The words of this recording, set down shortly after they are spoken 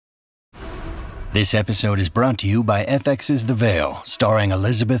This episode is brought to you by FX's The Veil, starring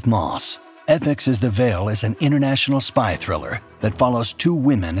Elizabeth Moss. FX's The Veil is an international spy thriller that follows two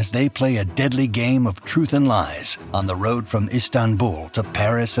women as they play a deadly game of truth and lies on the road from Istanbul to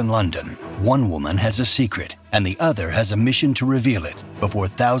Paris and London. One woman has a secret, and the other has a mission to reveal it before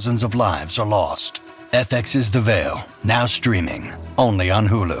thousands of lives are lost. FX's The Veil, now streaming, only on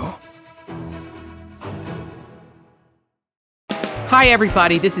Hulu. Hi,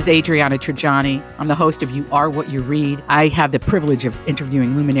 everybody. This is Adriana Trajani. I'm the host of You Are What You Read. I have the privilege of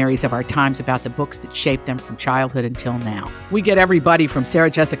interviewing luminaries of our times about the books that shaped them from childhood until now. We get everybody from Sarah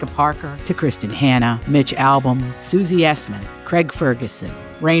Jessica Parker to Kristen Hanna, Mitch Albom, Susie Essman, Craig Ferguson,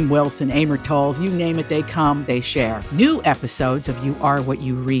 Rainn Wilson, Amor Tolls, you name it, they come, they share. New episodes of You Are What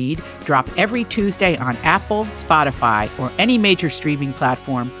You Read drop every Tuesday on Apple, Spotify, or any major streaming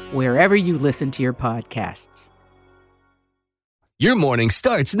platform wherever you listen to your podcasts. Your morning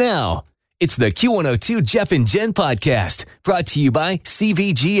starts now. It's the Q102 Jeff and Jen podcast brought to you by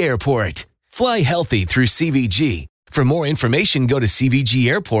CVG Airport. Fly healthy through CVG. For more information, go to CVG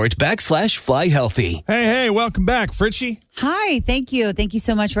Airport /fly healthy. Hey, welcome back, Fritchie. Hi, thank you. Thank you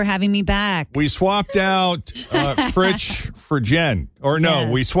so much for having me back. We swapped out Fritch for Jen. Or no,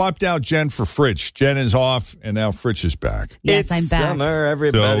 Yes. we swapped out Jen for Fritch. Jen is off, and now Fritch is back. Yes, I'm back. Summer,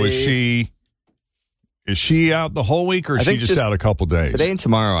 everybody. So is she out the whole week, or is she just out a couple days? Today and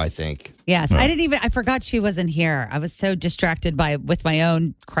tomorrow, I think. Yes, I forgot she wasn't here. I was so distracted with my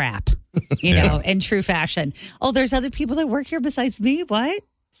own crap, know, in true fashion. Oh, there's other people that work here besides me? What?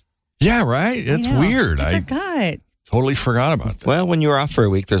 Yeah, right? It's weird. I forgot. Totally forgot about that. Well, when you were off for a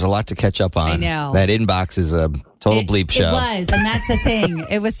week, there's a lot to catch up on. I know. That inbox is a total bleep show. It was, and that's the thing.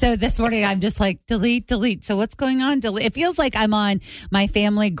 It was so this morning I'm just like, delete. So what's going on? Delete. It feels like I'm on my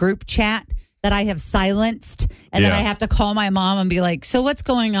family group chat that I have silenced, and then I have to call my mom and be like, so what's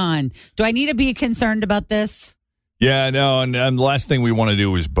going on? Do I need to be concerned about this? Yeah, no, and the last thing we want to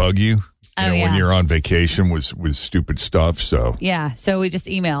do is bug you. When you're on vacation with stupid stuff. So so we just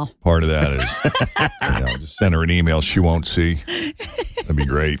email. Part of that is just send her an email she won't see. That'd be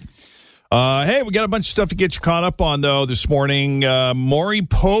great. Hey, we got a bunch of stuff to get you caught up on, though, this morning. Maury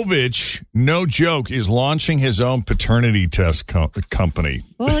Povich, no joke, is launching his own paternity test company.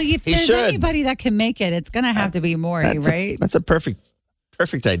 Well, if there's anybody that can make it, it's going to have to be Maury, right? That's a perfect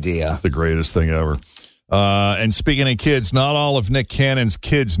idea. It's the greatest thing ever. And speaking of kids, not all of Nick Cannon's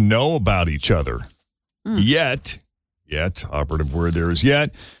kids know about each other. Yet, operative word there is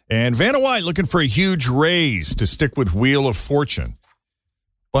yet. And Vanna White looking for a huge raise to stick with Wheel of Fortune.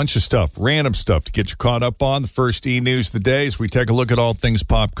 Bunch of stuff, random stuff to get you caught up on. The first E-News of the day as we take a look at all things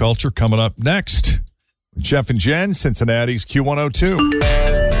pop culture coming up next. Jeff and Jen, Cincinnati's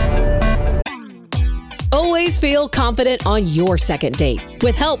Q102. Always feel confident on your second date.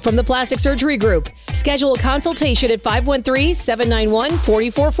 With help from the Plastic Surgery Group. Schedule a consultation at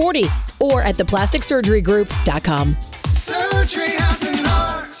 513-791-4440 or at theplasticsurgerygroup.com. Surgery has an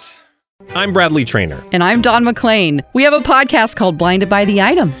art. I'm Bradley Trainer. And I'm Don McClain. We have a podcast called Blinded by the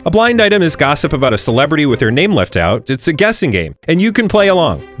Item. A blind item is gossip about a celebrity with their name left out. It's a guessing game, and you can play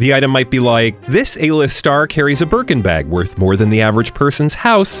along. The item might be like, this A-list star carries a Birkin bag worth more than the average person's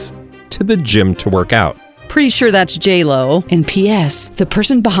house to the gym to work out. Pretty sure that's J-Lo. And P.S. the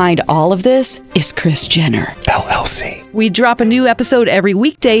person behind all of this is Kris Jenner, LLC. We drop a new episode every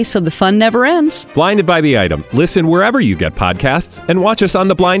weekday so the fun never ends. Blinded by the Item. Listen wherever you get podcasts and watch us on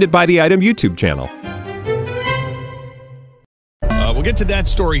the Blinded by the Item YouTube channel. We'll get to that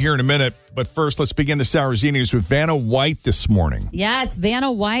story here in a minute, but first, let's begin this hour's E-News with Vanna White this morning. Yes,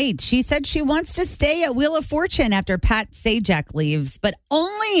 Vanna White. She said she wants to stay at Wheel of Fortune after Pat Sajak leaves, but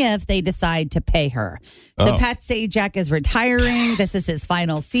only if they decide to pay her. So Pat Sajak is retiring. This is his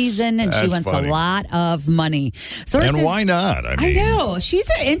final season, and she wants a lot of money. Sources, and why not? I know. She's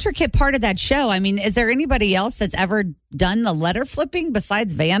an intricate part of that show. I mean, is there anybody else that's ever done the letter flipping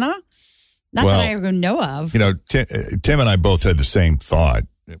besides Vanna? Not that I even know of. You know, Tim and I both had the same thought.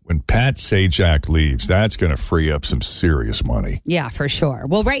 When Pat Sajak leaves, that's going to free up some serious money. Yeah, for sure.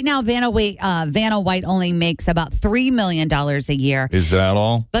 Well, right now, Vanna White only makes about $3 million a year. Is that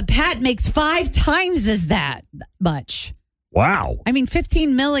all? But Pat makes 5 times as that much. Wow. I mean,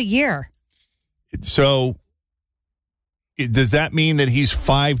 $15 million a year. So does that mean that he's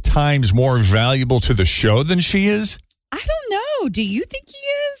 5 times more valuable to the show than she is? I don't know. Do you think he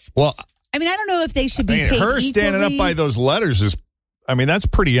is? Well, I mean, I don't know if they should be paid her equally. standing up by those letters is, I mean, that's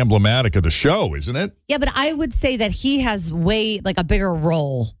pretty emblematic of the show, isn't it? Yeah, but I would say that he has a bigger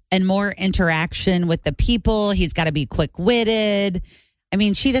role and more interaction with the people. He's got to be quick-witted. I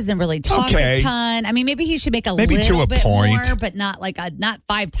mean, she doesn't really talk a ton. I mean, maybe he should make a little bit more, but not not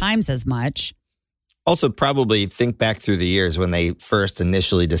 5 times as much. Also, probably think back through the years when they first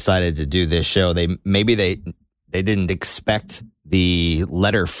initially decided to do this show. They didn't expect the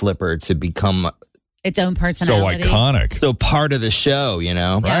letter flipper to become its own personality. So iconic. So part of the show,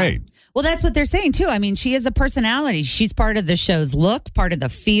 Yeah. Right. Well, that's what they're saying, too. I mean, she is a personality. She's part of the show's look, part of the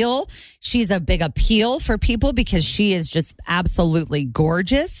feel. She's a big appeal for people because she is just absolutely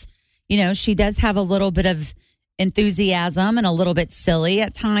gorgeous. She does have a little bit of enthusiasm and a little bit silly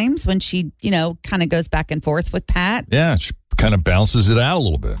at times when she, kind of goes back and forth with Pat. Yeah, she kind of balances it out a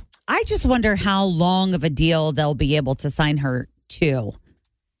little bit. I just wonder how long of a deal they'll be able to sign her to.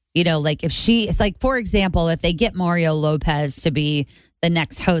 Like if it's like, for example, if they get Mario Lopez to be the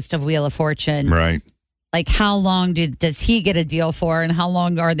next host of Wheel of Fortune. Right. Like how long does he get a deal for and how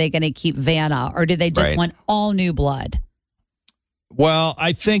long are they going to keep Vanna? Or do they just want all new blood? Well,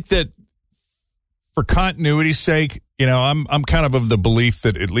 I think that for continuity's sake, I'm kind of the belief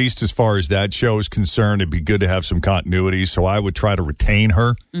that at least as far as that show is concerned, it'd be good to have some continuity. So I would try to retain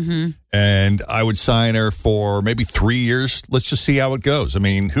her and I would sign her for maybe 3 years. Let's just see how it goes. I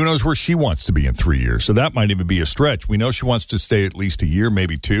mean, who knows where she wants to be in 3 years? So that might even be a stretch. We know she wants to stay at least a year,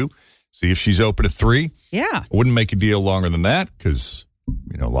 maybe 2. See if she's open to 3. Yeah. I wouldn't make a deal longer than that because,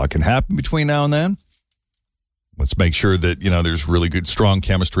 a lot can happen between now and then. Let's make sure that, there's really good, strong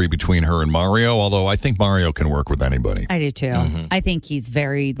chemistry between her and Mario, although I think Mario can work with anybody. I do, too. I think he's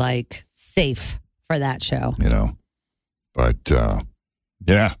very, safe for that show. But,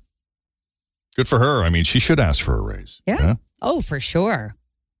 yeah. Good for her. I mean, she should ask for a raise. Yeah. Oh, for sure.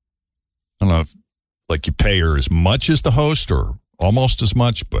 I don't know if, you pay her as much as the host or almost as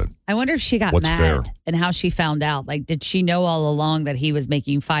much, but I wonder if she got what's mad fair? And how she found out. Did she know all along that he was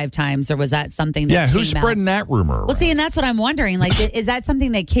making 5 times, or was that something that who's spreading that rumor around? Well, see, and that's what I'm wondering. Is that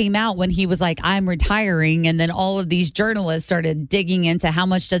something that came out when he was like, I'm retiring, and then all of these journalists started digging into how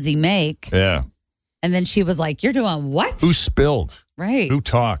much does he make? Yeah. And then she was like, you're doing what? Who spilled? Right. Who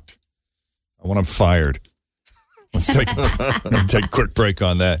talked? I want him fired. Let's take a quick break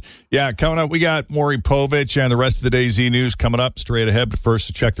on that. Yeah, coming up, we got Maury Povich and the rest of the day's E-News coming up straight ahead. But first,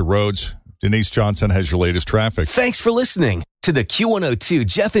 to check the roads, Denise Johnson has your latest traffic. Thanks for listening to the Q102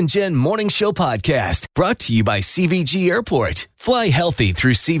 Jeff and Jen Morning Show podcast, brought to you by CVG Airport. Fly healthy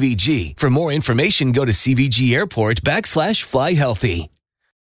through CVG. For more information, go to CVG Airport /fly healthy.